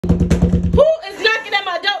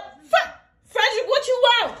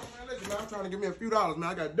trying to give me a few dollars, man.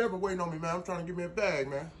 I got Deborah waiting on me, man. I'm trying to give me a bag,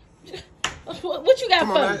 man. What you got Come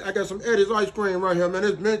for on, me? man. I got some Eddie's ice cream right here, man.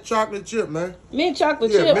 It's mint chocolate chip, man. Mint chocolate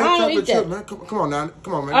Yeah, chip. mint I don't chocolate eat chip, that. man. Come on now.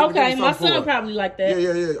 Come on, man. Okay, Give me my something son for it. probably like that. Yeah.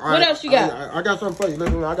 All What right. else you got? I got something for you.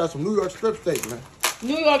 Listen, I got some New York strip steak, man.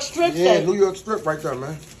 New York strip Yeah, steak. New York strip right there,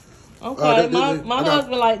 man. Okay, my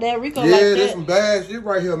husband like that. Rico like Yeah, that. this some bad shit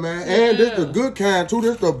right here, man. And this the good kind, too.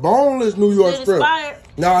 This the boneless New York strip. Expired?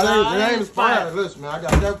 No, it Nah, ain't expired. Listen, man, I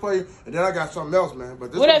got that for you. And then I got something else, man.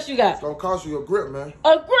 But this What else you got? It's going to cost you a grip, man.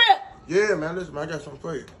 A grip? Yeah, man. Listen, man, I got something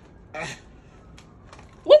for you.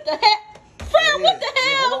 What the heck? Fred, Yeah, what the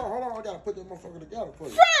yeah, hell? hold on. I got to put that motherfucker together for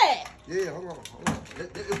you. Fred! Yeah, hold on.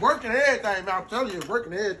 It's working everything, man. I'm telling you, it's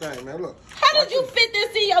working everything, man. Look. How did you fit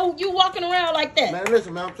this in you walking around like that? Man,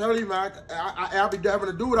 listen, man, I'm telling you, man, I'll be having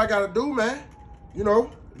to do what I got to do, man. You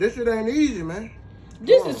know, this shit ain't easy, man.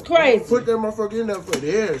 This is crazy. Put that motherfucker in there for the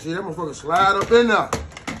air. See, that motherfucker slide up in there.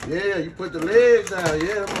 Yeah, you put the legs down.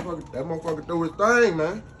 Yeah, that motherfucker do his thing,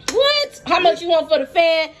 man. What? How much you want for the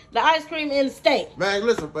fan, the ice cream, and the steak? Man,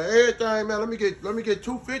 listen, for everything, man, let me get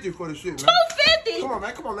 $250 for the shit, man. $250? Come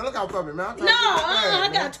on, man, look out for me, man. No, I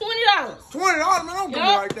got $20. $20, man, don't do me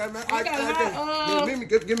like that, man.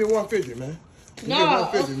 Give me $150, man. No.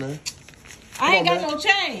 $150, man. I ain't got no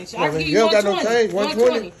change. I can give You you don't got no 120. change.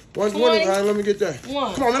 120. 120, man. Let me get that.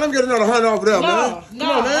 One. Come on, man. Let me get another 100 off of there, man. Come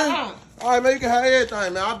on, man. Uh-uh. All right, man. You can have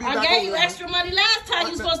everything, man. I'll be back. I gave over you there, extra money last time. You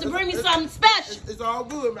man. supposed to bring me something special. It's all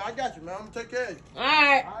good, man. I got you, man. I'm gonna take care of you. All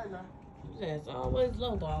right. All right, now. That's always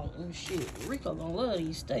lowball and shit. Rico gonna love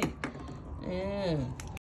these steaks. Yeah.